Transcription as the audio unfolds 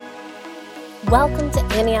Welcome to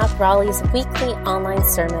Antioch Raleigh's weekly online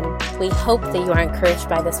sermon. We hope that you are encouraged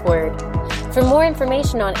by this word. For more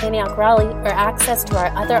information on Antioch Raleigh or access to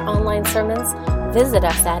our other online sermons, visit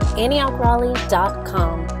us at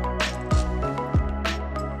AntiochRaleigh.com.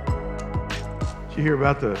 Did you hear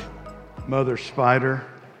about the mother spider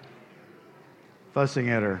fussing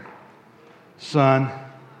at her son?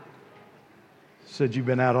 Said, "You've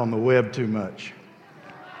been out on the web too much."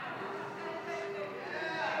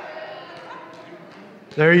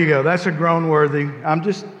 There you go. That's a grown-worthy.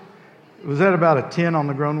 Was that about a 10 on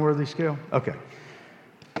the grown-worthy scale? Okay.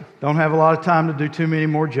 Don't have a lot of time to do too many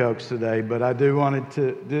more jokes today, but I did want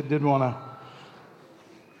to.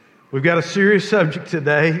 We've got a serious subject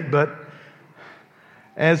today, but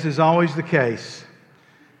as is always the case,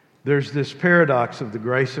 there's this paradox of the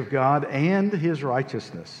grace of God and His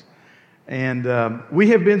righteousness. And we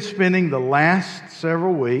have been spending the last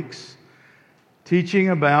several weeks teaching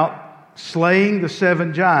about slaying the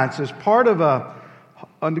seven giants as part of a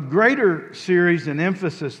greater series and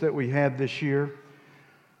emphasis that we had this year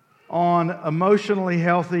on emotionally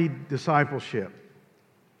healthy discipleship,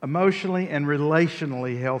 emotionally and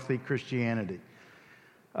relationally healthy Christianity.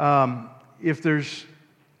 If there's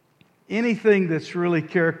anything that's really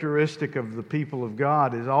characteristic of the people of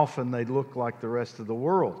God, is often they look like the rest of the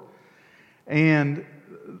world. And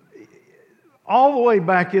all the way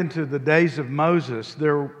back into the days of Moses,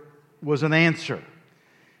 there was an answer.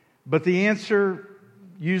 But the answer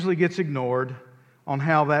usually gets ignored on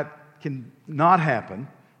how that can not happen,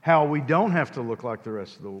 how we don't have to look like the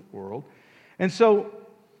rest of the world. And so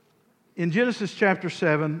in Genesis chapter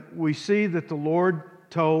 7, we see that the Lord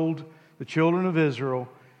told the children of Israel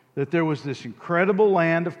that there was this incredible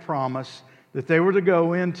land of promise that they were to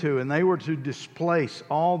go into, and they were to displace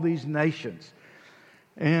all these nations.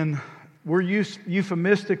 And we're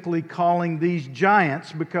euphemistically calling these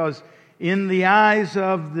giants because in the eyes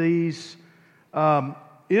of these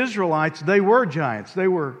Israelites, they were giants. They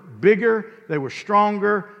were bigger, they were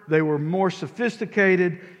stronger, they were more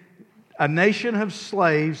sophisticated. A nation of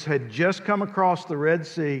slaves had just come across the Red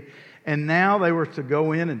Sea, and now they were to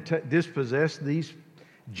go in and dispossess these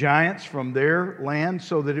giants from their land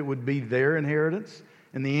so that it would be their inheritance.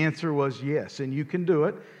 And the answer was yes, and you can do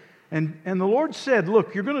it. And the Lord said,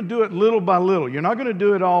 look, you're going to do it little by little. You're not going to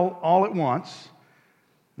do it all at once.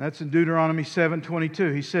 That's in Deuteronomy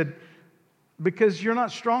 7:22. He said, because you're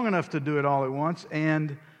not strong enough to do it all at once,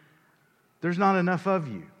 and there's not enough of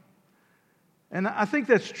you. And I think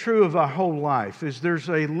that's true of our whole life, is there's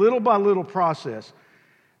a little by little process.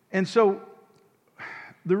 And so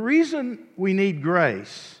the reason we need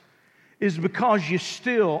grace is because you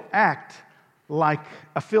still act like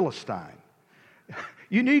a Philistine.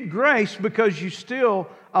 You need grace because you still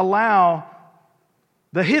allow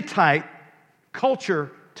the Hittite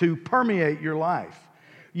culture to permeate your life.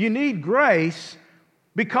 You need grace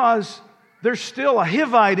because there's still a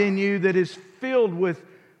Hivite in you that is filled with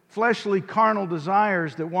fleshly, carnal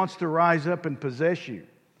desires that wants to rise up and possess you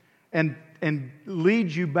and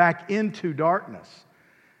lead you back into darkness.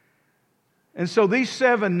 And so these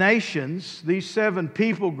seven nations, these seven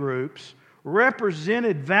people groups,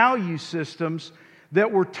 represented value systems that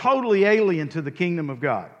were totally alien to the kingdom of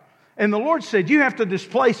God. And the Lord said, you have to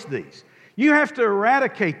displace these. You have to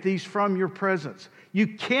eradicate these from your presence. You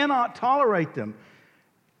cannot tolerate them.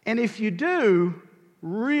 And if you do,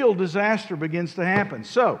 real disaster begins to happen.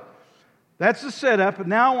 So, that's the setup. And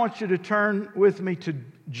now I want you to turn with me to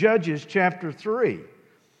Judges chapter 3.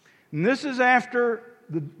 And this is after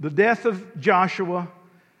the death of Joshua.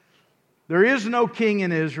 There is no king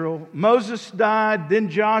in Israel. Moses died, then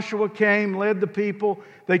Joshua came, led the people.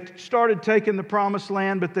 They started taking the promised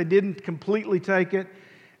land, but they didn't completely take it.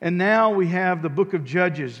 And now we have the book of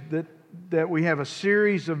Judges, that we have a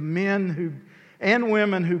series of men and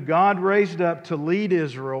women who God raised up to lead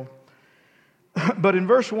Israel. But in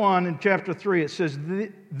verse 1 in chapter 3, it says,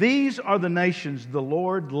 "These are the nations the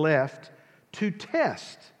Lord left to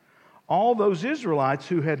test all those Israelites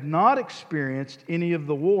who had not experienced any of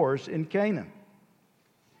the wars in Canaan.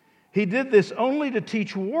 He did this only to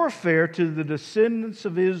teach warfare to the descendants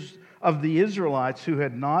of the Israelites who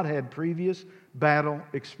had not had previous battle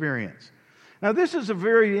experience." Now, this is a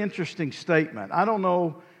very interesting statement. I don't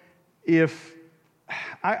know if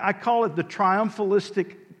I call it the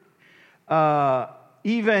triumphalistic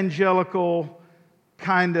evangelical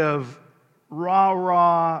kind of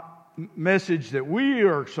rah-rah message that we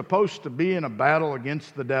are supposed to be in a battle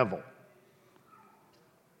against the devil.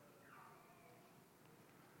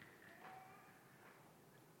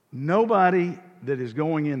 Nobody that is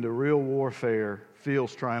going into real warfare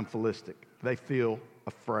feels triumphalistic. They feel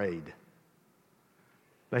afraid.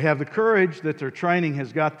 They have the courage that their training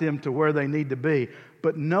has got them to where they need to be.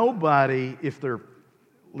 But nobody, if they're at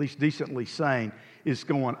least decently sane, is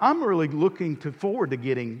going, I'm really looking forward to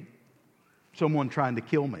getting someone trying to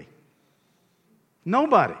kill me.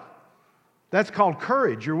 Nobody. That's called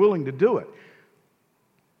courage. You're willing to do it.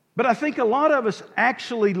 But I think a lot of us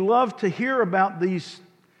actually love to hear about these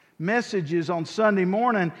messages on Sunday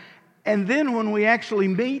morning, and then when we actually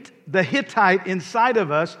meet the Hittite inside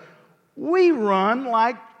of us, we run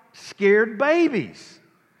like scared babies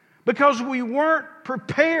because we weren't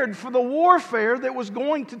prepared for the warfare that was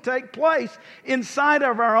going to take place inside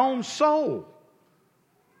of our own soul.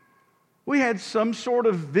 We had some sort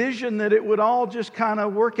of vision that it would all just kind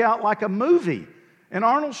of work out like a movie, and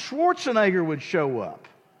Arnold Schwarzenegger would show up.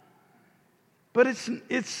 But it's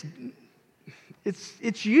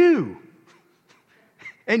you,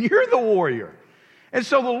 and you're the warrior. And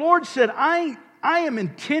so the Lord said, I am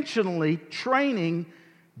intentionally training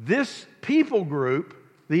this people group,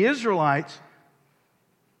 the Israelites,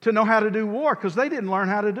 to know how to do war because they didn't learn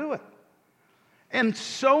how to do it. And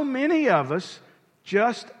so many of us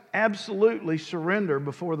just absolutely surrender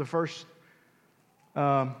before the first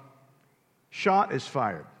shot is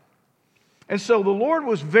fired. And so the Lord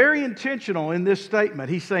was very intentional in this statement.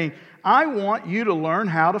 He's saying, I want you to learn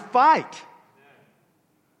how to fight.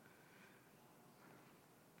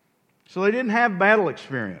 So they didn't have battle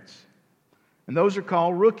experience. And those are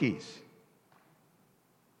called rookies.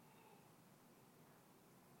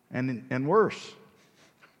 And worse.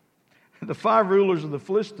 The 5 rulers of the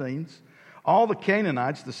Philistines, all the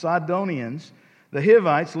Canaanites, the Sidonians, the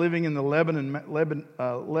Hivites living in the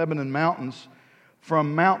Lebanon mountains,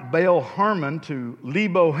 from Mount Baal Hermon to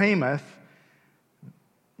Lebo Hamath.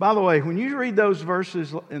 By the way, when you read those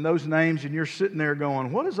verses and those names and you're sitting there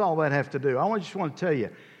going, what does all that have to do? I just want to tell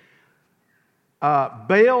you,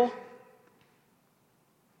 Baal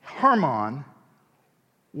Hermon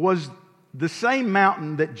was the same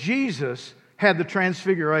mountain that Jesus had the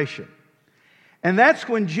transfiguration. And that's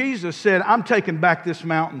when Jesus said, I'm taking back this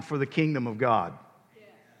mountain for the kingdom of God.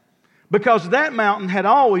 Because that mountain had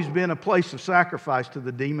always been a place of sacrifice to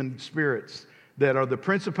the demon spirits that are the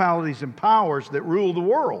principalities and powers that rule the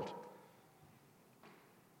world.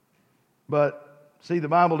 But, see, the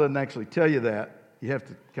Bible doesn't actually tell you that. You have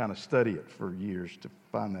to kind of study it for years to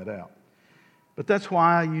find that out. But that's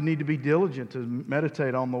why you need to be diligent to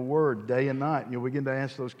meditate on the Word day and night. And you'll begin to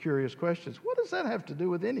ask those curious questions. What does that have to do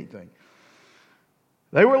with anything?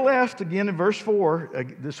 They were left, again in verse 4,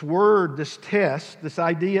 this word, this test, this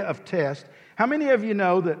idea of test. How many of you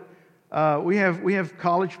know that we have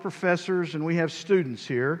college professors and we have students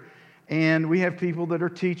here, and we have people that are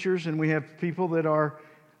teachers and we have people that are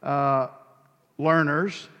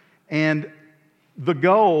learners, and the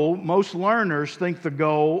goal, most learners think the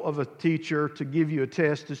goal of a teacher to give you a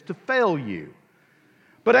test is to fail you.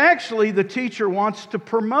 But actually, the teacher wants to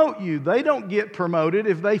promote you. They don't get promoted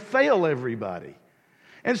if they fail everybody.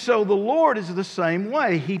 And so the Lord is the same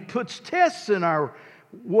way. He puts tests in our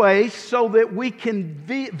way so that we can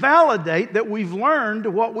validate that we've learned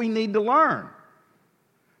what we need to learn.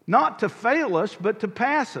 Not to fail us, but to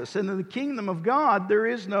pass us. And in the kingdom of God, there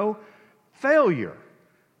is no failure.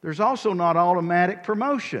 There's also not automatic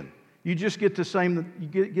promotion. You just get to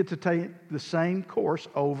take the same course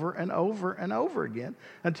over and over and over again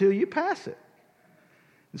until you pass it.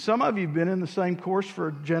 And some of you have been in the same course for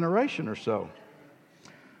a generation or so.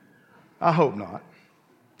 I hope not.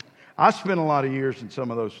 I spent a lot of years in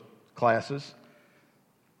some of those classes.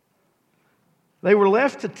 They were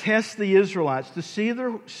left to test the Israelites to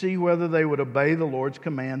see whether they would obey the Lord's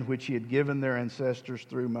command which He had given their ancestors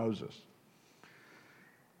through Moses.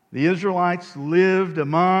 The Israelites lived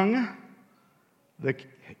among the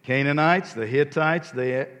Canaanites, the Hittites,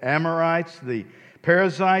 the Amorites, the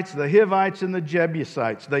Perizzites, the Hivites, and the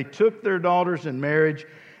Jebusites. They took their daughters in marriage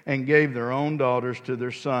and gave their own daughters to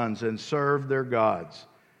their sons and served their gods.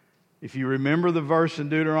 If you remember the verse in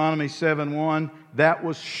Deuteronomy 7:1, that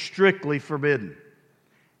was strictly forbidden.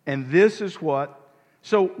 And this is what...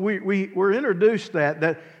 So we're introduced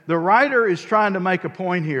that the writer is trying to make a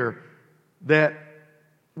point here that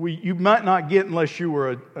you might not get unless you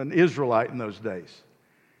were an Israelite in those days.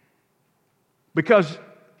 Because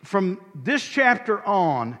from this chapter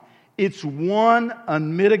on, it's one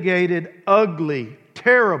unmitigated, ugly,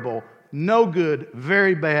 terrible, no good,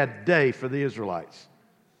 very bad day for the Israelites.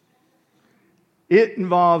 It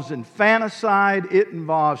involves infanticide, it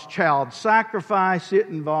involves child sacrifice, it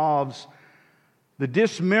involves the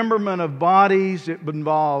dismemberment of bodies, it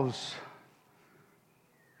involves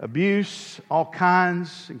abuse, all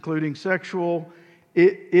kinds, including sexual.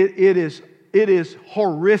 It is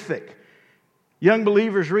horrific. Young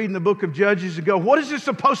believers reading the book of Judges and go, what is this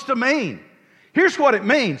supposed to mean? Here's what it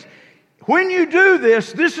means. When you do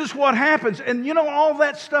this, this is what happens. And you know all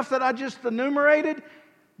that stuff that I just enumerated?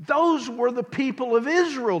 Those were the people of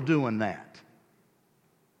Israel doing that.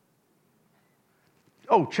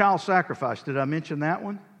 Oh, child sacrifice. Did I mention that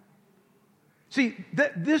one? See,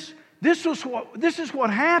 this is what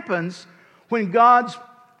happens when God's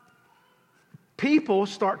people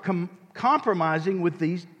start compromising with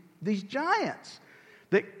these giants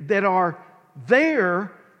that are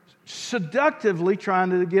there seductively trying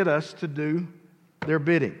to get us to do their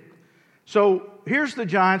bidding. So here's the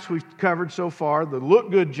giants we've covered so far. The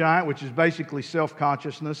look-good giant, which is basically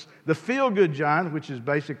self-consciousness. The feel-good giant, which is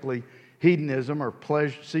basically hedonism or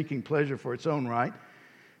seeking pleasure for its own right.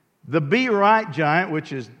 The be-right giant,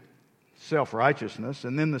 which is self-righteousness.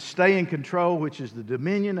 And then the stay in control, which is the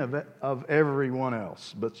dominion of everyone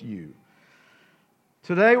else but you.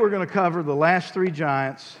 Today we're going to cover the last three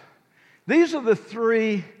giants. These are the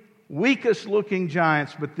three weakest looking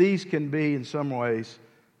giants, but these can be in some ways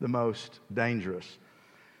the most dangerous.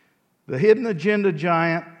 The hidden agenda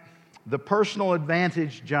giant, the personal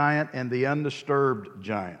advantage giant, and the undisturbed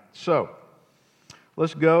giant. So,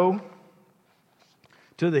 let's go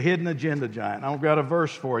to the hidden agenda giant. I've got a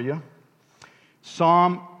verse for you.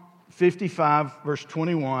 Psalm 55, verse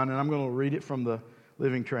 21, and I'm going to read it from the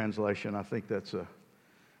Living Translation. I think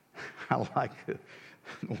I like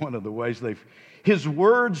one of the ways His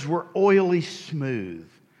words were oily smooth,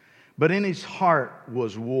 but in his heart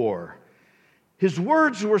was war. His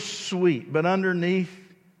words were sweet, but underneath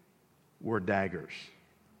were daggers.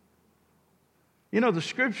 You know, the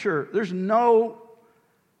Scripture, there's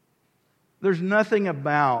nothing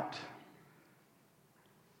about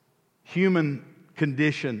human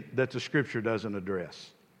condition that the Scripture doesn't address.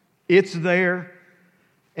 It's there,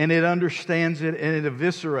 and it understands it, and it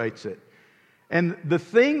eviscerates it. And the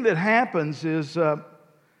thing that happens is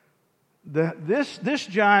this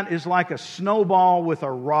giant is like a snowball with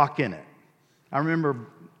a rock in it. I remember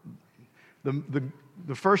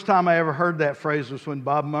the first time I ever heard that phrase was when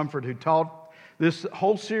Bob Mumford, who taught this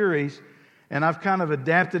whole series, and I've kind of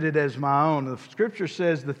adapted it as my own. The Scripture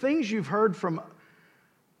says, the things you've heard from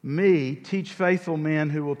me teach faithful men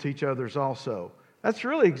who will teach others also. That's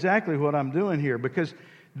really exactly what I'm doing here, because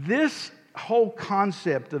this whole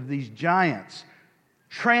concept of these giants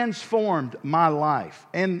transformed my life.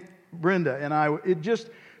 And Brenda and I, it just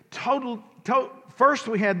first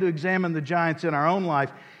we had to examine the giants in our own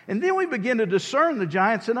life, and then we begin to discern the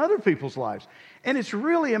giants in other people's lives. And it's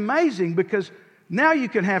really amazing because now you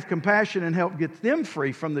can have compassion and help get them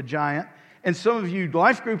free from the giant. And some of you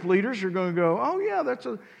life group leaders are going to go, oh yeah,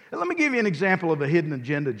 let me give you an example of a hidden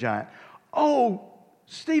agenda giant. Oh,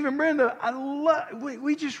 Steve and Brenda,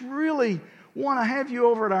 we just really want to have you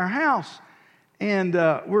over at our house. And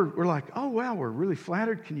we're like, oh, wow, we're really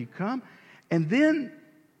flattered. Can you come? And then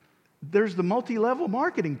there's the multi-level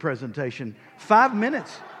marketing presentation. 5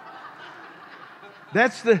 minutes.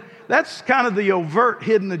 That's kind of the overt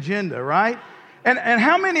hidden agenda, right? And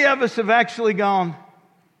how many of us have actually gone,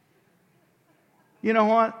 you know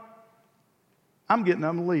what?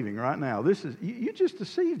 I'm leaving right now. You just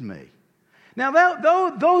deceived me. Now,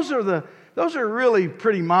 those are really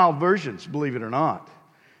pretty mild versions, believe it or not.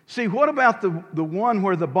 See, what about the one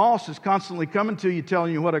where the boss is constantly coming to you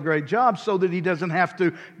telling you what a great job so that he doesn't have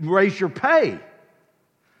to raise your pay?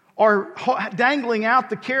 Or dangling out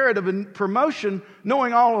the carrot of a promotion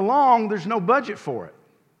knowing all along there's no budget for it.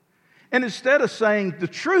 And instead of saying the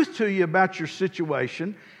truth to you about your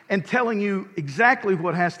situation and telling you exactly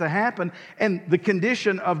what has to happen and the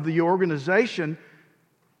condition of the organization,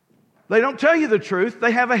 they don't tell you the truth.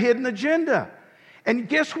 They have a hidden agenda. And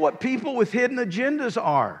guess what people with hidden agendas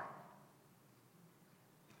are?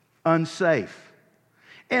 Unsafe.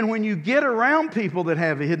 And when you get around people that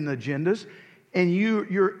have hidden agendas, and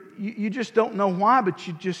you just don't know why, but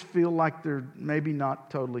you just feel like they're maybe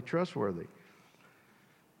not totally trustworthy.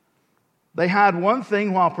 They hide one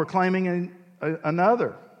thing while proclaiming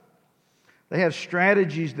another. They have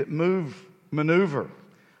strategies that maneuver,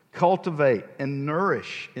 cultivate, and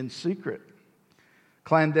nourish in secret,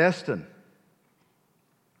 clandestine.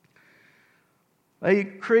 They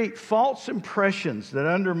create false impressions that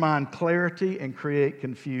undermine clarity and create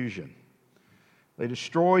confusion. They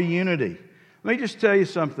destroy unity. Let me just tell you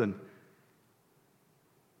something.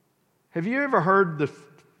 Have you ever heard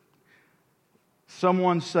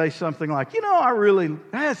someone say something like, you know,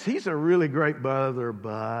 he's a really great brother,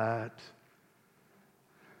 but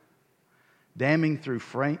damning through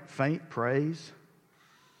faint praise?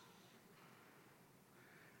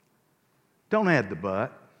 Don't add the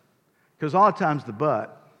but, because a lot of times the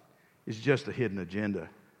but is just a hidden agenda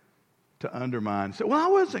to undermine. So, well, I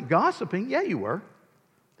wasn't gossiping. Yeah, you were.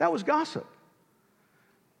 That was gossip.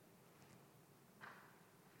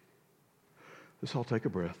 Let's all take a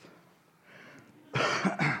breath.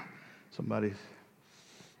 Somebody's...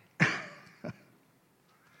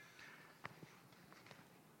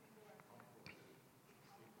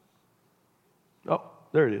 Oh,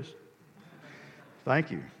 there it is. Thank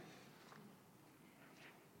you.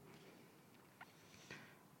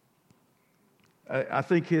 I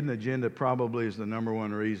think hidden agenda probably is the number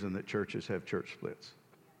one reason that churches have church splits.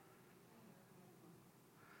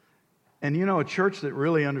 And you know, a church that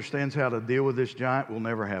really understands how to deal with this giant will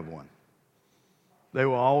never have one. They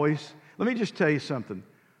will always... Let me just tell you something.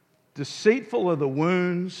 Deceitful are the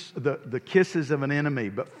wounds, the kisses of an enemy,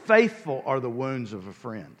 but faithful are the wounds of a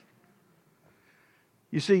friend.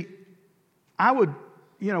 You see,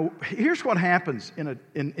 here's what happens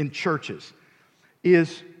in churches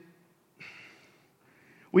is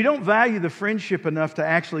we don't value the friendship enough to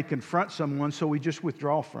actually confront someone, so we just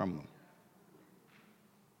withdraw from them.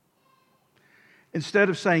 Instead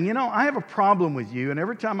of saying, I have a problem with you, and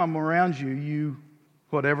every time I'm around you,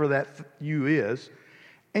 whatever that you is,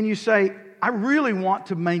 and you say, I really want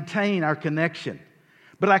to maintain our connection,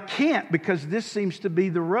 but I can't because this seems to be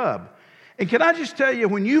the rub. And can I just tell you,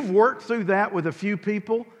 when you've worked through that with a few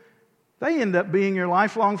people, they end up being your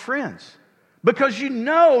lifelong friends. Because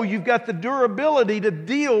you've got the durability to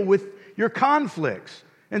deal with your conflicts.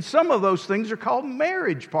 And some of those things are called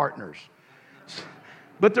marriage partners.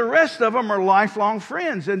 But the rest of them are lifelong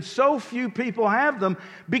friends. And so few people have them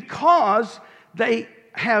because they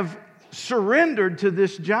have surrendered to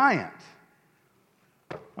this giant.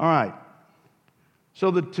 All right.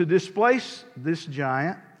 So to displace this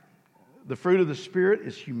giant, the fruit of the Spirit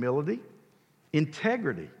is humility,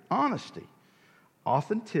 integrity, honesty,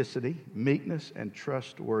 authenticity, meekness, and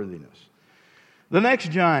trustworthiness. The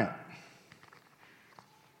next giant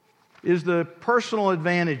is the personal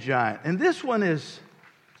advantage giant. And this one is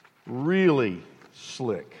really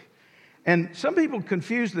slick. And some people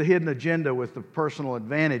confuse the hidden agenda with the personal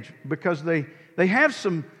advantage because they have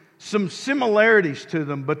some similarities to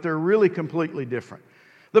them, but they're really completely different.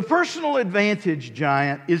 The personal advantage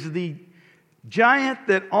giant is the giant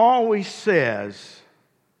that always says,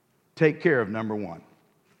 take care of number one.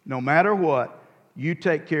 No matter what, you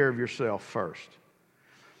take care of yourself first.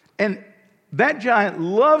 And that giant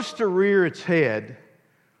loves to rear its head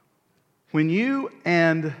when you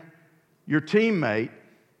and your teammate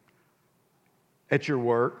at your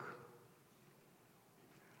work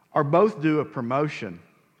are both due a promotion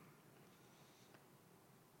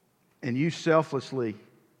and you selflessly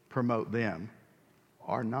promote them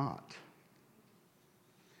or not.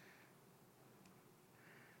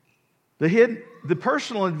 The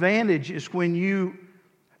personal advantage is when you...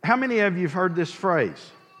 How many of you have heard this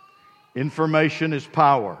phrase? Information is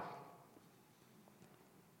power.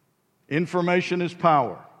 Information is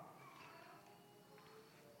power.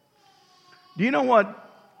 Do you know what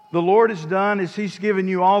the Lord has done? Is He's given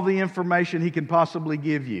you all the information He can possibly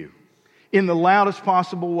give you in the loudest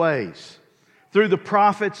possible ways. Through the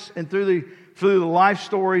prophets and through the life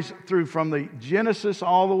stories, from the Genesis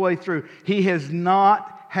all the way through. He has not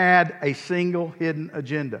had a single hidden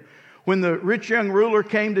agenda. When the rich young ruler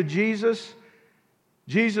came to Jesus,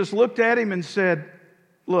 Jesus looked at him and said,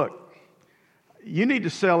 look, you need to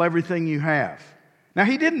sell everything you have. Now,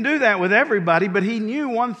 He didn't do that with everybody, but He knew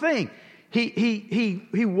one thing.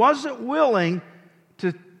 He wasn't willing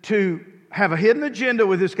to have a hidden agenda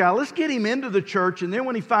with this guy. Let's get him into the church, and then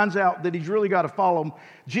when he finds out that he's really got to follow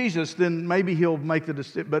Jesus, then maybe he'll make the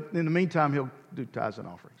decision. But in the meantime, he'll do tithes and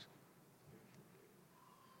offerings.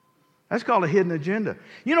 That's called a hidden agenda.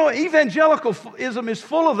 You know, evangelicalism is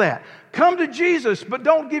full of that. Come to Jesus, but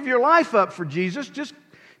don't give your life up for Jesus. Just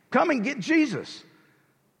come and get Jesus.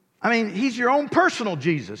 I mean, He's your own personal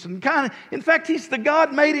Jesus. And in fact, He's the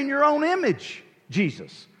God made in your own image,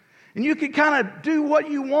 Jesus. And you can kind of do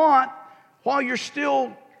what you want while you're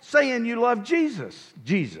still saying you love Jesus.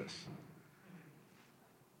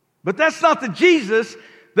 But that's not the Jesus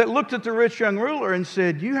that looked at the rich young ruler and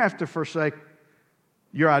said, you have to forsake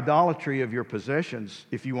your idolatry of your possessions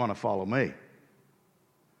if you want to follow me.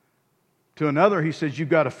 To another, He says, you've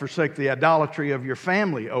got to forsake the idolatry of your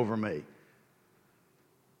family over me.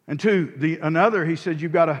 And to another, He said,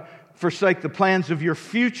 you've got to forsake the plans of your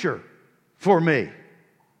future for me.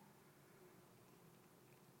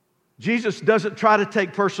 Jesus doesn't try to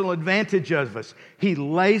take personal advantage of us. He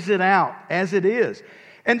lays it out as it is.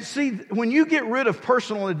 And see, when you get rid of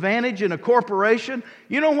personal advantage in a corporation,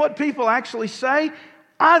 you know what people actually say?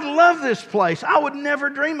 I love this place. I would never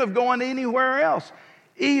dream of going anywhere else.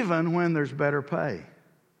 even when there's better pay.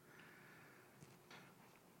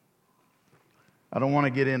 I don't want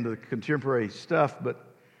to get into the contemporary stuff, but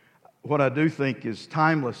what I do think is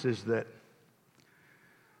timeless is that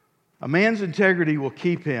a man's integrity will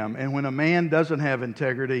keep him, and when a man doesn't have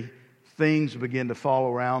integrity, things begin to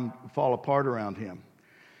fall apart around him.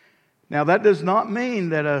 Now, that does not mean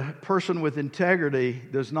that a person with integrity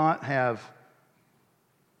does not have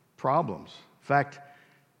problems. In fact,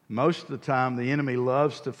 most of the time, the enemy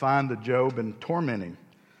loves to find the Job and torment him.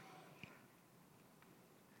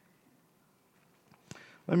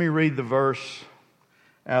 Let me read the verse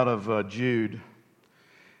out of Jude.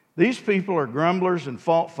 These people are grumblers and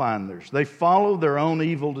fault finders. They follow their own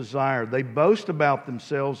evil desire. They boast about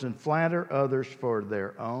themselves and flatter others for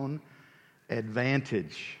their own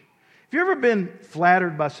advantage. Have you ever been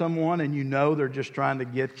flattered by someone and you know they're just trying to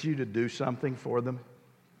get you to do something for them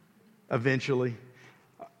eventually?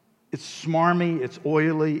 It's smarmy, it's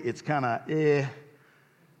oily, it's kind of And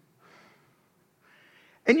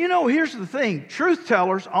you know, here's the thing. Truth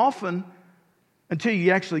tellers often, until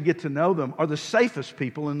you actually get to know them, are the safest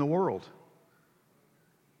people in the world.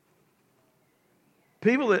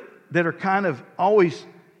 People that are kind of always...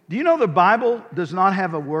 Do you know the Bible does not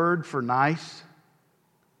have a word for nice?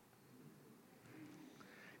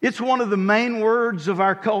 It's one of the main words of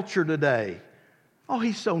our culture today. Oh,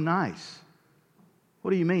 he's so nice.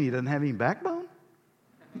 What do you mean? He doesn't have any backbone?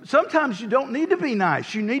 Sometimes you don't need to be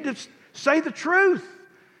nice. You need to say the truth.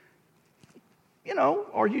 You know,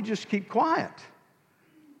 or you just keep quiet.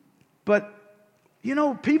 But, you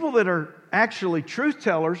know, people that are actually truth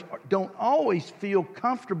tellers don't always feel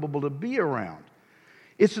comfortable to be around.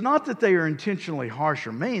 It's not that they are intentionally harsh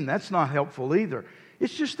or mean. That's not helpful either.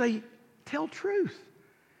 It's just they tell truth.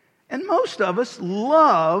 And most of us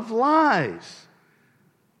love lies.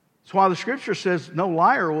 That's why the Scripture says no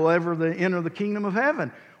liar will ever enter the kingdom of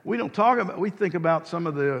heaven. We think about some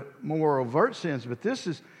of the more overt sins, but this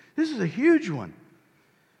is a huge one.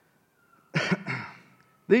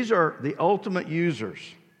 These are the ultimate users.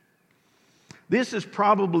 This is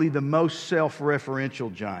probably the most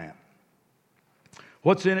self-referential giant.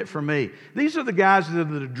 What's in it for me? These are the guys that are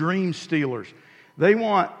the dream stealers. They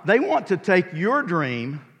want to take your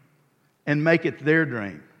dream and make it their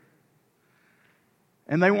dream.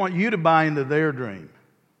 And they want you to buy into their dream.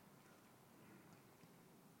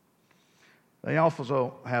 They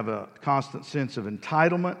also have a constant sense of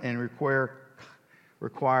entitlement and require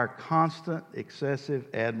constant, excessive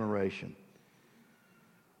admiration.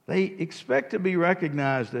 They expect to be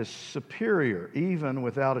recognized as superior, even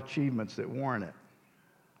without achievements that warrant it.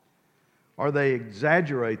 Or they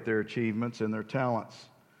exaggerate their achievements and their talents.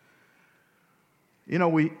 You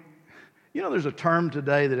know, there's a term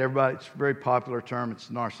today that it's a very popular term. It's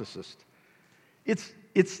narcissist.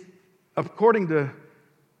 It's according to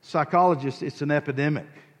psychologists, it's an epidemic.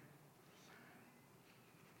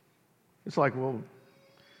 It's like, well,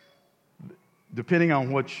 depending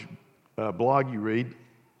on which blog you read,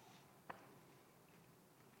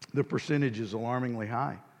 the percentage is alarmingly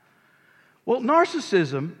high. Well,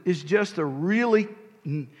 narcissism is just a really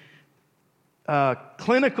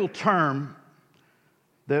clinical term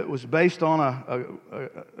that was based on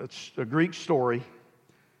a Greek story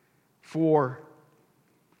for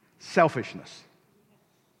selfishness.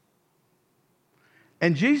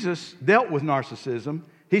 And Jesus dealt with narcissism.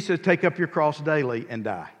 He says, take up your cross daily and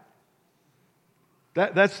die.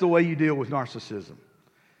 That's the way you deal with narcissism.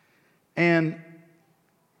 And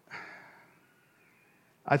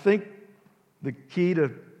I think the key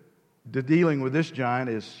to dealing with this giant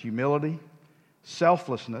is humility,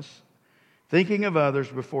 selflessness, thinking of others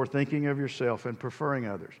before thinking of yourself, and preferring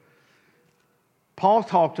others. Paul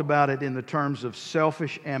talked about it in the terms of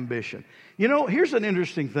selfish ambition. You know, here's an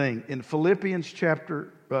interesting thing. In Philippians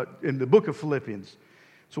in the book of Philippians,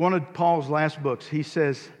 it's one of Paul's last books. He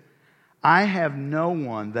says, I have no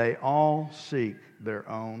one, they all seek their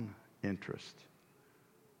own interest.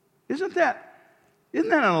 Isn't that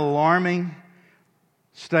an alarming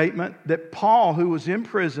statement? That Paul, who was in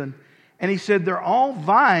prison, and he said they're all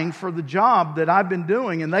vying for the job that I've been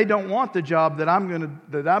doing, and they don't want the job that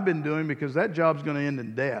I've been doing because that job's going to end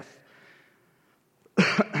in death.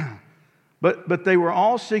 But they were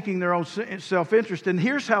all seeking their own self-interest, and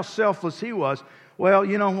here's how selfless he was. Well,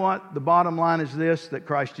 you know what? The bottom line is this: that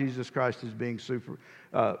Jesus Christ is being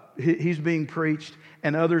he's being preached,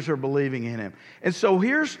 and others are believing in him. And so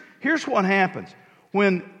here's what happens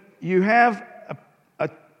when you have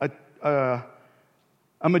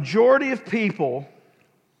a majority of people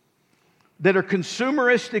that are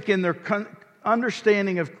consumeristic in their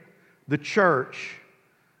understanding of the church.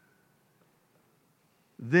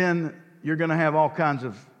 Then you're going to have all kinds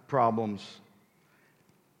of problems.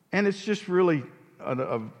 And it's just really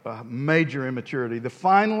a major immaturity. The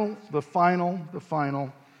final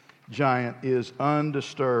giant is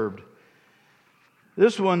undisturbed.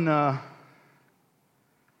 This one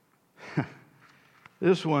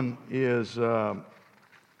is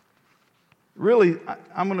really,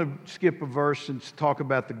 I'm going to skip a verse and talk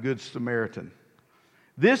about the Good Samaritan.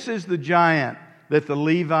 This is the giant that the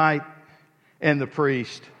Levite and the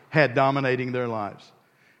priest had dominating their lives.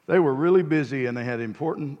 They were really busy and they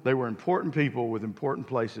were important people with important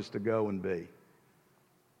places to go and be.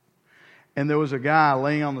 And there was a guy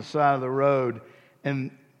laying on the side of the road,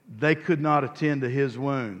 and they could not attend to his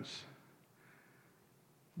wounds.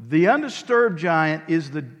 The undisturbed giant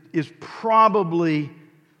is probably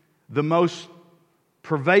the most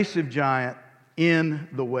pervasive giant in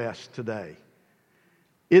the West today.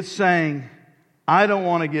 It's saying, I don't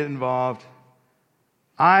want to get involved.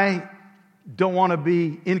 I don't want to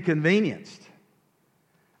be inconvenienced.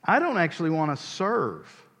 I don't actually want to serve.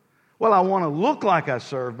 Well, I want to look like I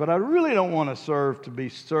serve, but I really don't want to serve to be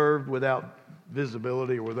served without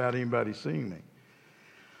visibility or without anybody seeing me.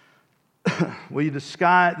 We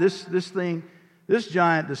disguise this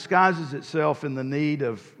giant disguises itself in the need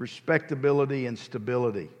of respectability and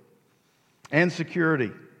stability and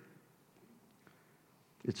security.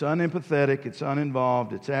 It's unempathetic, it's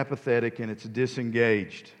uninvolved, it's apathetic, and it's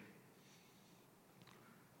disengaged.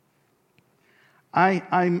 I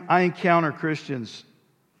encounter Christians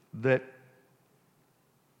that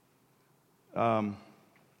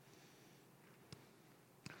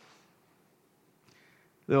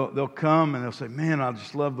they'll come and they'll say, man, I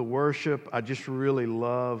just love the worship. I just really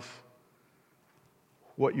love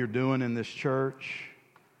what you're doing in this church.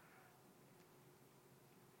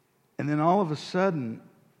 And then all of a sudden,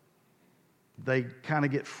 they kind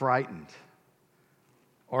of get frightened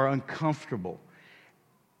or uncomfortable.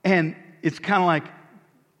 And it's kind of like,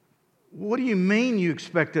 what do you mean you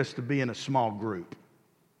expect us to be in a small group?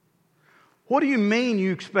 What do you mean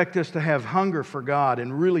you expect us to have hunger for God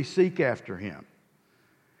and really seek after Him?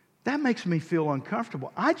 That makes me feel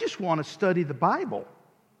uncomfortable. I just want to study the Bible.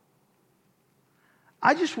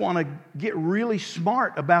 I just want to get really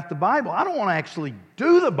smart about the Bible. I don't want to actually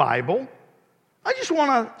do the Bible. I just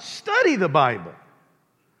want to study the Bible.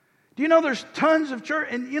 Do you know there's tons of church,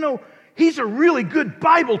 and you know, he's a really good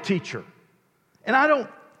Bible teacher. And I don't,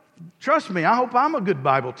 trust me, I hope I'm a good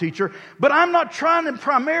Bible teacher, but I'm not trying to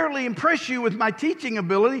primarily impress you with my teaching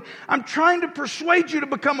ability. I'm trying to persuade you to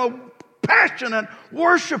become a passionate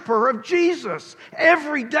worshiper of Jesus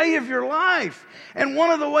every day of your life. And one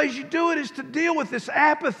of the ways you do it is to deal with this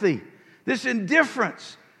apathy, this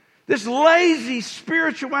indifference, this lazy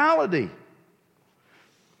spirituality.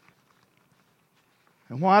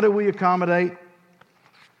 And why do we accommodate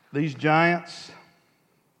these giants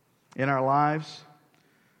in our lives?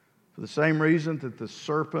 For the same reason that the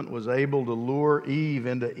serpent was able to lure Eve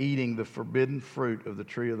into eating the forbidden fruit of the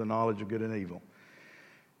tree of the knowledge of good and evil.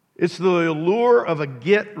 It's the allure of a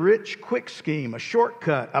get-rich-quick scheme, a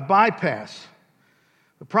shortcut, a bypass.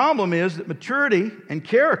 The problem is that maturity and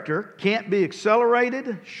character can't be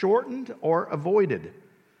accelerated, shortened, or avoided.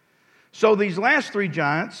 So these last three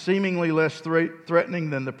giants, seemingly less threatening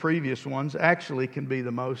than the previous ones, actually can be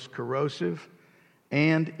the most corrosive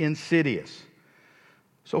and insidious.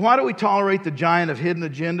 So why do we tolerate the giant of hidden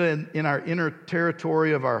agenda in our inner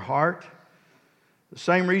territory of our heart? The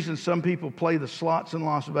same reason some people play the slots in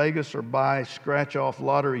Las Vegas or buy scratch-off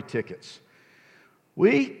lottery tickets.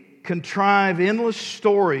 We contrive endless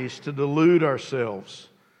stories to delude ourselves.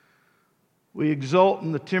 We exult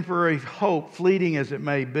in the temporary hope, fleeting as it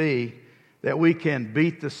may be, that we can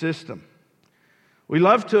beat the system. We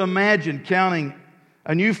love to imagine counting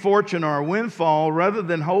a new fortune or a windfall rather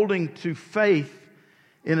than holding to faith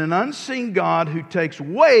in an unseen God who takes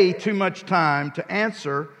way too much time to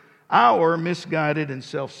answer our misguided and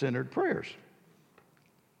self-centered prayers.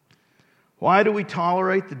 Why do we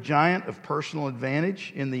tolerate the giant of personal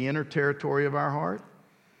advantage in the inner territory of our heart?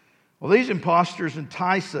 Well, these imposters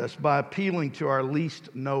entice us by appealing to our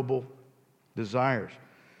least noble desires.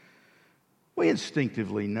 We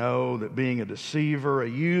instinctively know that being a deceiver, a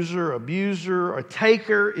user, abuser, a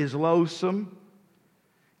taker is loathsome.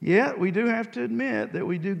 Yet we do have to admit that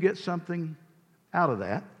we do get something out of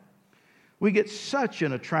that. We get such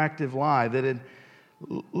an attractive lie that it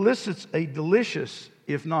elicits a delicious,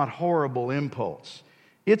 if not horrible, impulse.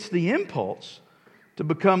 It's the impulse to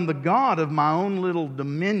become the god of my own little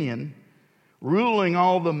dominion, ruling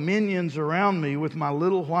all the minions around me with my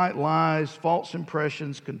little white lies, false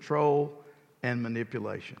impressions, control, and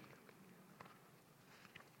manipulation.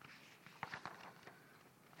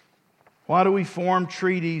 Why do we form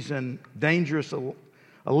treaties and dangerous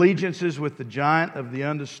allegiances with the giant of the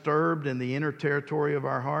undisturbed in the inner territory of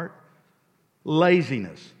our heart?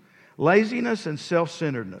 Laziness. Laziness and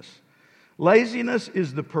self-centeredness. Laziness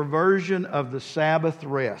is the perversion of the Sabbath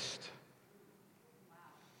rest.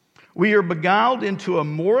 We are beguiled into a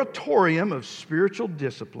moratorium of spiritual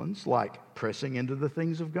disciplines like pressing into the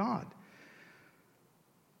things of God,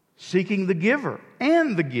 seeking the giver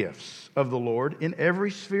and the gifts of the Lord in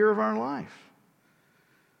every sphere of our life.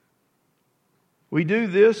 We do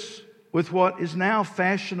this with what is now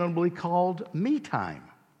fashionably called me time.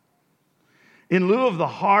 In lieu of the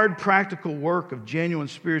hard, practical work of genuine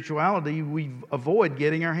spirituality, we avoid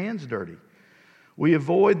getting our hands dirty. We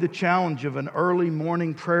avoid the challenge of an early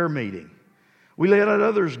morning prayer meeting. We let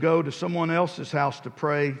others go to someone else's house to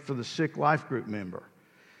pray for the sick life group member.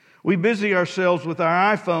 We busy ourselves with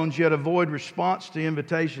our iPhones, yet avoid response to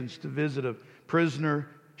invitations to visit a prisoner,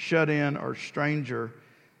 shut-in, or stranger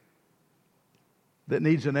that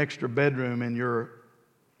needs an extra bedroom in your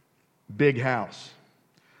big house.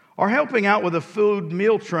 Or helping out with a food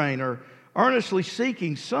meal train, or earnestly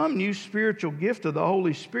seeking some new spiritual gift of the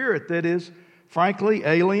Holy Spirit that is, frankly,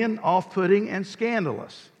 alien, off-putting, and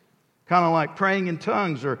scandalous. Kind of like praying in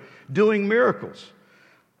tongues or doing miracles.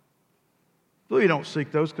 We don't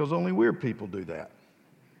seek those because only weird people do that.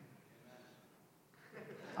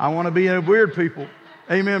 I want to be a weird people.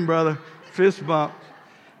 Amen, brother. Fist bump.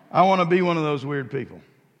 I want to be one of those weird people.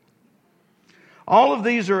 All of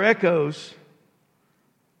these are echoes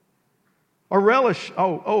or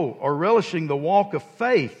relishing the walk of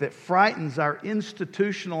faith that frightens our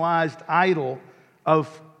institutionalized idol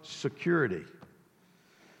of security.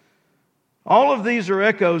 All of these are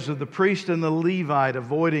echoes of the priest and the Levite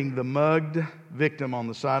avoiding the mugged victim on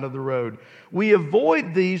the side of the road. We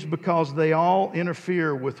avoid these because they all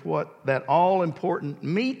interfere with that all-important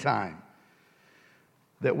me time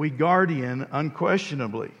that we guardian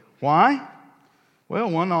unquestionably. Why? Well,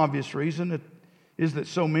 one obvious reason is that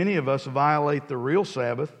so many of us violate the real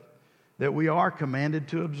Sabbath that we are commanded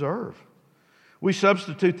to observe. We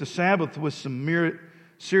substitute the Sabbath with some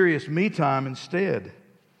serious me time instead.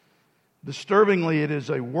 Disturbingly, it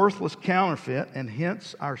is a worthless counterfeit, and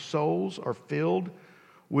hence our souls are filled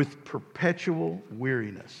with perpetual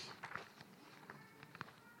weariness.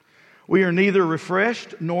 We are neither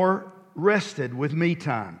refreshed nor rested with me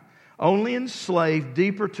time, only enslaved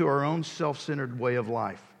deeper to our own self-centered way of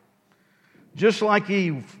life. Just like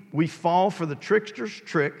Eve, we fall for the trickster's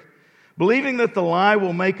trick, believing that the lie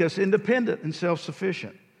will make us independent and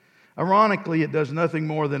self-sufficient. Ironically, it does nothing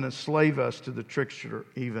more than enslave us to the trickster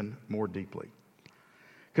even more deeply.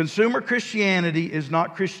 Consumer Christianity is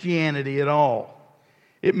not Christianity at all.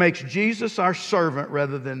 It makes Jesus our servant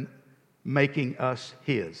rather than making us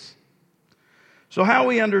His. So how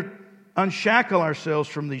we unshackle ourselves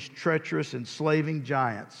from these treacherous, enslaving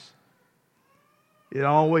giants? It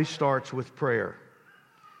always starts with prayer.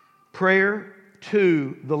 Prayer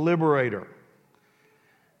to the liberator.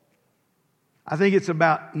 I think it's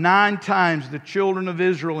about 9 times the children of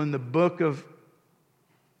Israel in the book of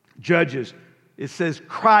Judges, it says,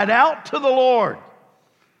 cried out to the Lord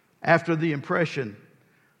after the oppression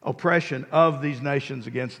of these nations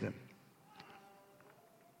against them.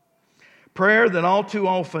 Prayer that all too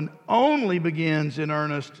often only begins in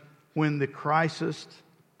earnest when the crisis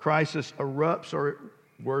erupts or at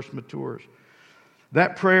worst matures.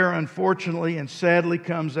 That prayer, unfortunately and sadly,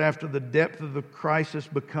 comes after the depth of the crisis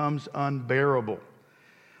becomes unbearable.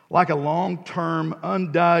 Like a long-term,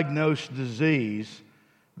 undiagnosed disease,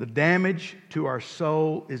 the damage to our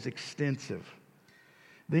soul is extensive.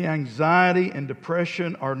 The anxiety and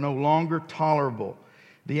depression are no longer tolerable.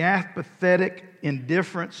 The apathetic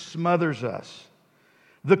indifference smothers us.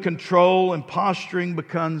 The control and posturing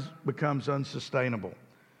becomes unsustainable.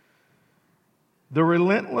 The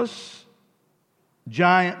relentless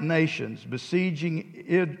giant nations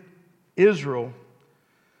besieging Israel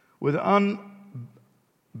with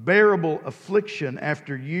unbearable affliction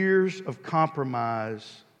after years of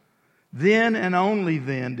compromise. Then and only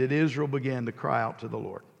then did Israel begin to cry out to the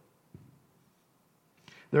Lord.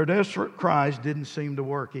 Their desperate cries didn't seem to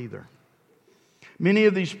work either. Many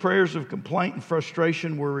of these prayers of complaint and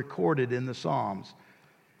frustration were recorded in the Psalms.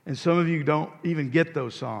 And some of you don't even get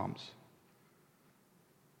those Psalms.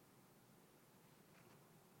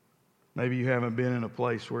 Maybe you haven't been in a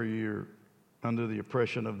place where you're under the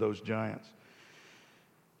oppression of those giants.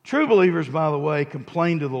 True believers, by the way,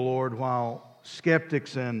 complain to the Lord while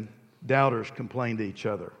skeptics and doubters complain to each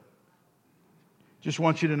other. Just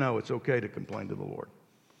want you to know it's okay to complain to the Lord.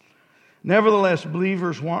 Nevertheless,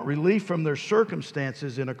 believers want relief from their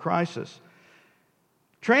circumstances in a crisis.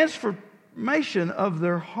 transformation of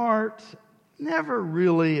their heart never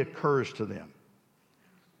really occurs to them.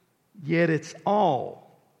 Yet it's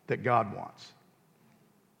all that God wants.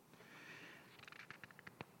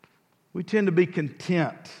 We tend to be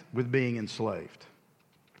content with being enslaved.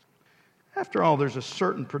 After all, there's a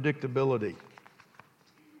certain predictability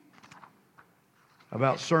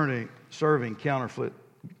about serving counterfeit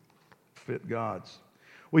gods.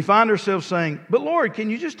 We find ourselves saying, but Lord, can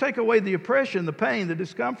you just take away the oppression, the pain, the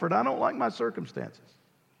discomfort? I don't like my circumstances.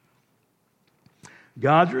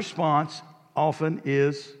 God's response often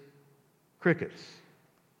is crickets.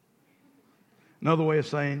 Another way of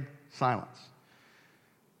saying silence.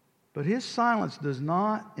 But His silence does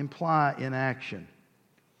not imply inaction.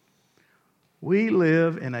 We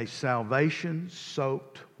live in a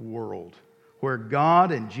salvation-soaked world where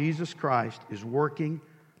God and Jesus Christ is working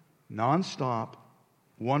nonstop,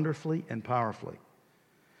 wonderfully and powerfully.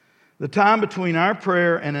 The time between our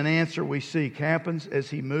prayer and an answer we seek happens as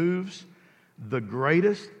He moves the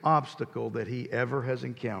greatest obstacle that He ever has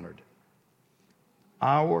encountered: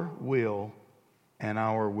 our will and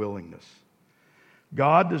our willingness.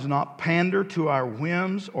 God does not pander to our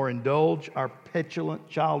whims or indulge our petulant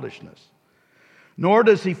childishness, nor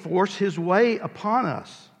does He force His way upon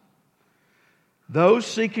us. Those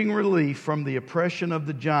seeking relief from the oppression of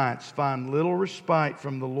the giants find little respite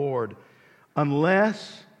from the Lord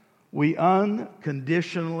unless we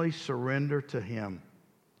unconditionally surrender to Him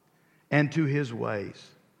and to His ways.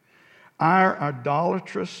 Our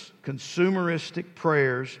idolatrous, consumeristic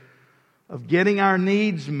prayers of getting our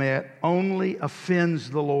needs met only offends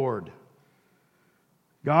the Lord.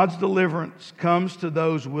 God's deliverance comes to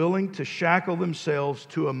those willing to shackle themselves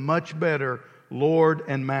to a much better Lord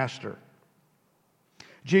and Master.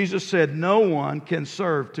 Jesus said, no one can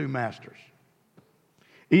serve two masters.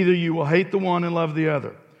 Either you will hate the one and love the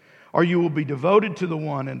other, or you will be devoted to the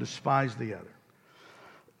one and despise the other.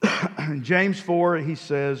 In James 4, he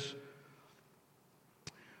says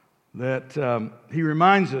that he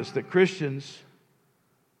reminds us that Christians,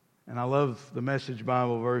 and I love the Message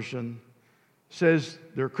Bible version, says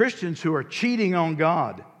there are Christians who are cheating on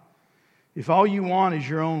God. If all you want is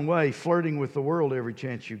your own way, flirting with the world every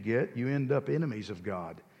chance you get, you end up enemies of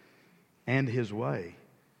God and His way.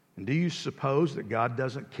 And do you suppose that God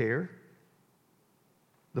doesn't care?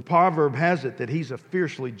 The proverb has it that He's a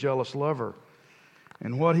fiercely jealous lover.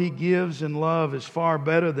 And what He gives in love is far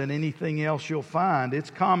better than anything else you'll find. It's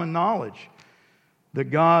common knowledge that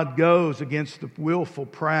God goes against the willful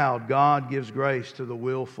proud. God gives grace to the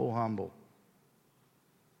willful humble.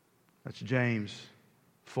 That's James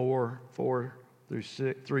 4 through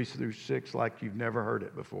 6, 3 through 6, like you've never heard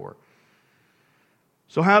it before.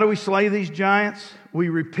 So how do we slay these giants? We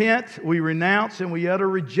repent, we renounce, and we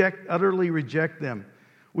utterly reject them.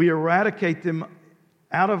 We eradicate them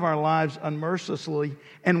out of our lives unmercilessly,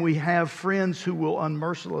 and we have friends who will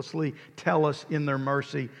unmercilessly tell us in their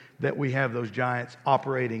mercy that we have those giants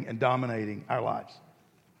operating and dominating our lives.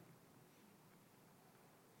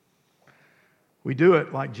 We do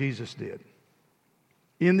it like Jesus did.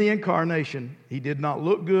 In the incarnation, He did not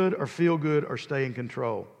look good or feel good or stay in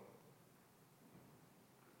control.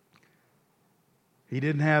 He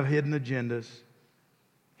didn't have hidden agendas.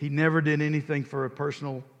 He never did anything for a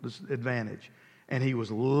personal advantage. And He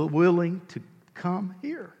was willing to come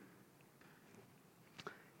here.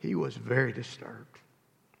 He was very disturbed.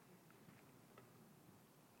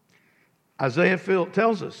 Isaiah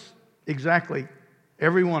tells us exactly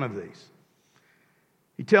every one of these.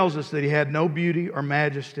 He tells us that He had no beauty or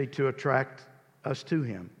majesty to attract us to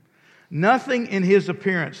Him. Nothing in His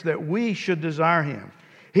appearance that we should desire Him.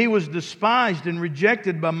 He was despised and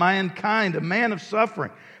rejected by mankind, a man of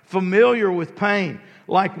suffering, familiar with pain,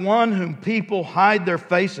 like one whom people hide their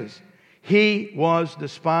faces. He was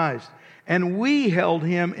despised, and we held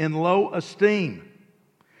Him in low esteem.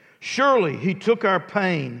 Surely He took our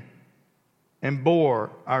pain and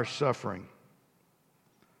bore our suffering.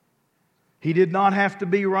 He did not have to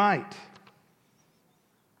be right.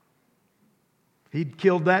 He'd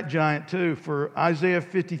killed that giant too. For Isaiah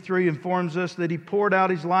 53 informs us that He poured out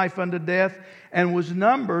His life unto death and was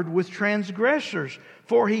numbered with transgressors.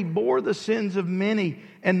 For He bore the sins of many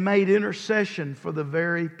and made intercession for the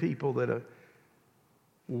very people that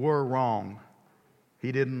were wrong.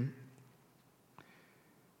 He didn't.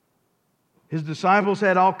 His disciples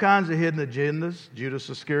had all kinds of hidden agendas, Judas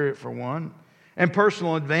Iscariot for one, and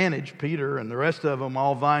personal advantage, Peter and the rest of them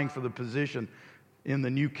all vying for the position in the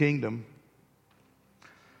new kingdom.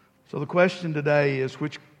 So the question today is,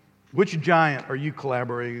 which giant are you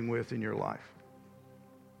collaborating with in your life?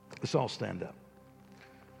 Let's all stand up.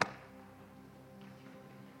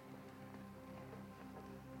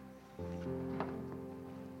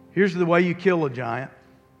 Here's the way you kill a giant.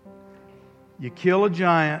 You kill a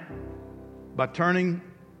giant by turning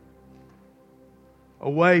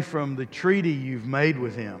away from the treaty you've made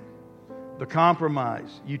with him, the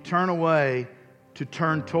compromise. You turn away to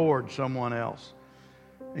turn toward someone else.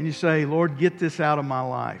 And you say, Lord, get this out of my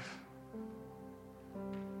life.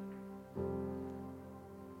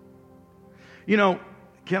 You know,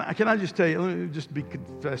 can I just tell you, let me just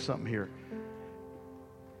confess something here.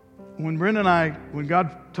 When Brenda and when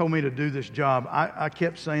God told me to do this job, I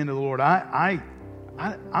kept saying to the Lord, I'm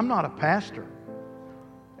not a pastor.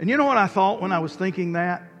 And you know what I thought when I was thinking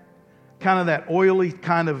that? Kind of that oily,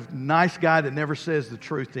 kind of nice guy that never says the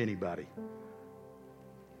truth to anybody.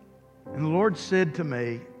 And the Lord said to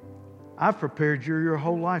me, I've prepared you your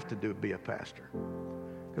whole life to be a pastor.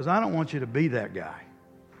 Because I don't want you to be that guy.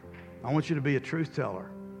 I want you to be a truth teller.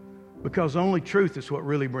 Because only truth is what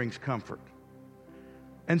really brings comfort.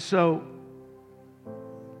 And so,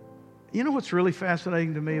 you know what's really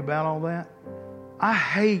fascinating to me about all that? I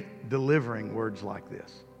hate delivering words like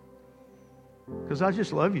this. Because I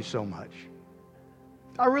just love you so much.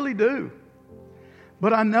 I really do.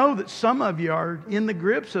 But I know that some of you are in the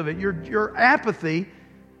grips of it. Your apathy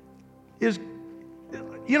is,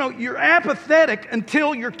 you're apathetic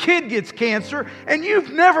until your kid gets cancer and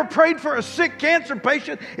you've never prayed for a sick cancer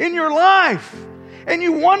patient in your life. And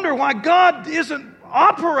you wonder why God isn't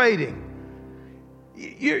operating.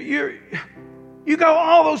 You go,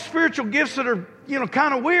 all those spiritual gifts that are,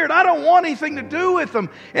 kind of weird. I don't want anything to do with them.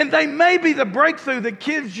 And they may be the breakthrough that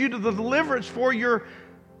gives you to the deliverance for your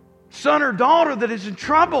son or daughter that is in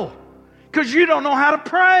trouble because you don't know how to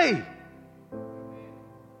pray.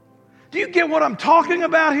 Do you get what I'm talking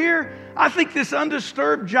about here? I think this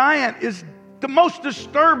undisturbed giant is the most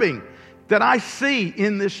disturbing that I see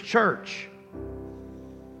in this church.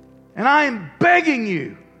 And I am begging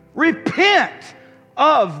you, repent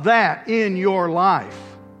of that in your life.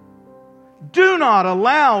 Do not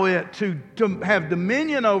allow it to have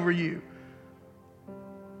dominion over you.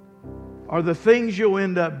 Or the things you'll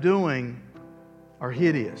end up doing are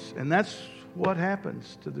hideous. And that's what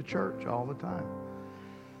happens to the church all the time.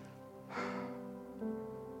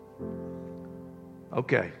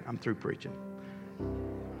 Okay, I'm through preaching.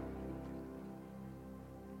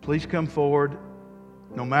 Please come forward,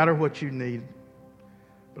 no matter what you need.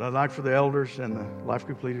 But I'd like for the elders and the life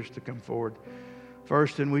group leaders to come forward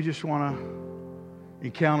first, and we just want to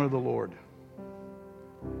encounter the Lord.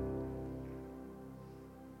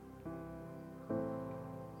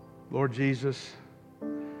 Lord Jesus,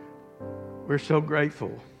 we're so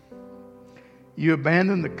grateful. You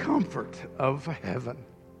abandoned the comfort of heaven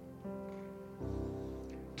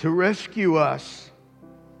to rescue us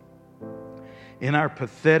in our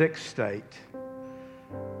pathetic state,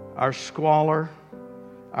 our squalor,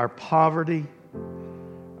 our poverty,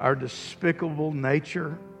 our despicable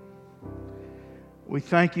nature. We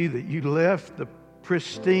thank you that you left the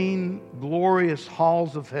pristine, glorious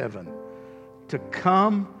halls of heaven to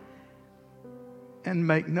come and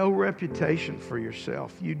make no reputation for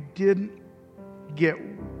yourself. You didn't get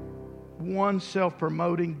one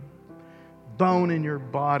self-promoting bone in your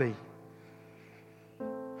body.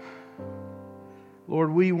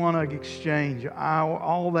 Lord, we want to exchange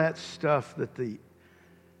all that stuff that the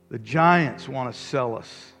giants want to sell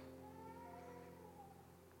us.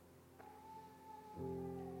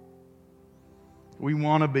 We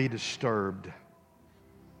want to be disturbed.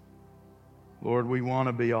 Lord, we want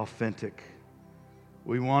to be authentic.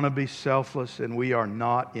 We want to be selfless, and we are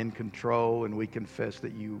not in control, and we confess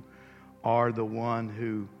that you are the one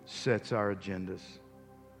who sets our agendas.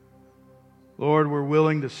 Lord, we're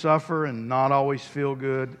willing to suffer and not always feel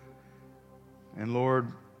good. And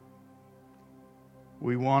Lord,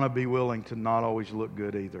 we want to be willing to not always look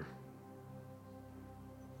good either.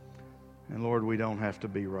 And Lord, we don't have to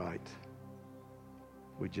be right.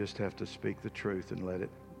 We just have to speak the truth and let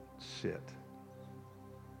it sit.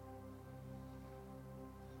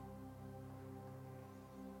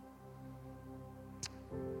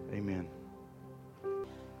 Amen.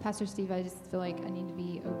 Pastor Steve, I just feel like I need to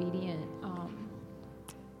be obedient.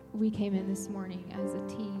 We came in this morning as a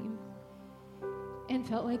team and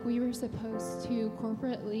felt like we were supposed to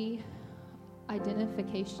corporately,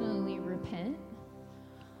 identificationally repent.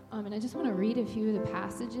 And I just want to read a few of the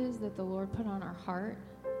passages that the Lord put on our heart,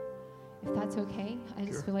 if that's okay. I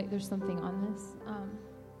just feel like there's something on this.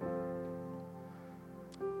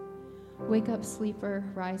 Wake up, sleeper,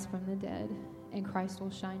 rise from the dead, and Christ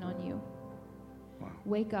will shine on you. Wow.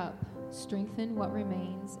 Wake up, strengthen what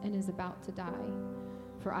remains and is about to die,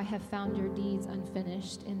 for I have found your deeds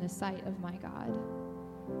unfinished in the sight of my God.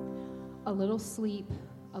 A little sleep,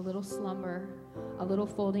 a little slumber, a little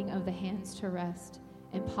folding of the hands to rest,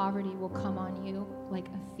 and poverty will come on you like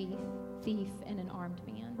a thief and an armed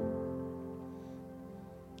man.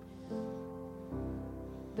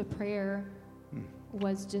 The prayer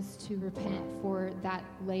was just to repent for that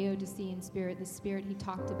Laodicean spirit, the spirit he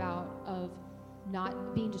talked about of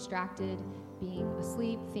not being distracted, being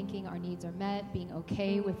asleep, thinking our needs are met, being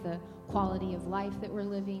okay with the quality of life that we're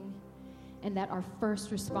living, and that our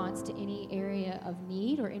first response to any area of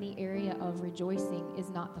need or any area of rejoicing is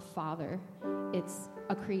not the Father. It's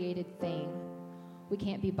a created thing. We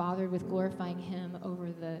can't be bothered with glorifying him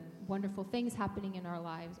over the wonderful things happening in our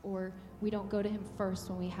lives, or we don't go to him first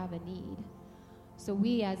when we have a need. So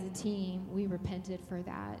we as a team, we repented for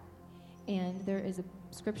that. And there is a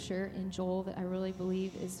scripture in Joel that I really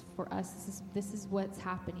believe is for us. This is what's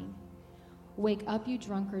happening. Wake up, you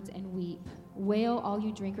drunkards, and weep. Wail, all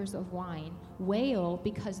you drinkers of wine. Wail,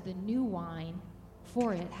 because the new wine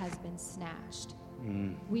for it has been snatched.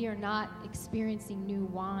 We are not experiencing new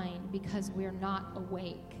wine because we're not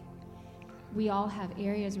awake. We all have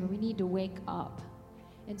areas where we need to wake up.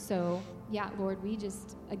 And so, yeah, Lord, we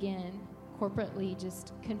just, again, corporately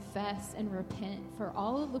just confess and repent for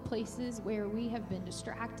all of the places where we have been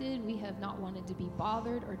distracted, we have not wanted to be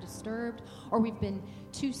bothered or disturbed, or we've been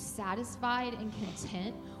too satisfied and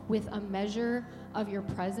content with a measure of your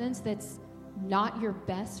presence that's not your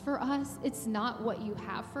best for us. It's not what you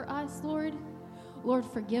have for us, Lord. Lord,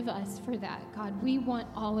 forgive us for that. God, we want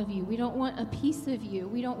all of you. We don't want a piece of you.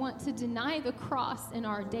 We don't want to deny the cross in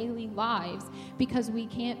our daily lives because we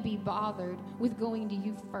can't be bothered with going to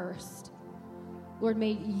you first. Lord,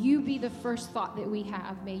 may you be the first thought that we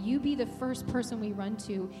have. May you be the first person we run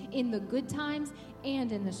to in the good times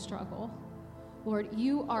and in the struggle. Lord,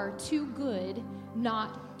 you are too good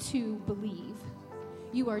not to believe.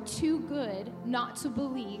 You are too good not to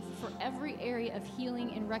believe for every area of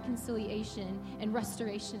healing and reconciliation and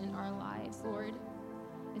restoration in our lives, Lord.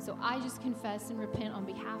 And so I just confess and repent on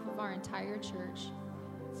behalf of our entire church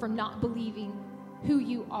for not believing who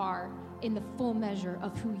you are in the full measure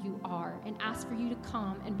of who you are, and ask for you to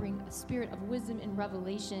come and bring a spirit of wisdom and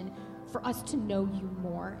revelation for us to know you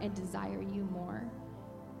more and desire you more.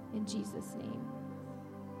 In Jesus' name.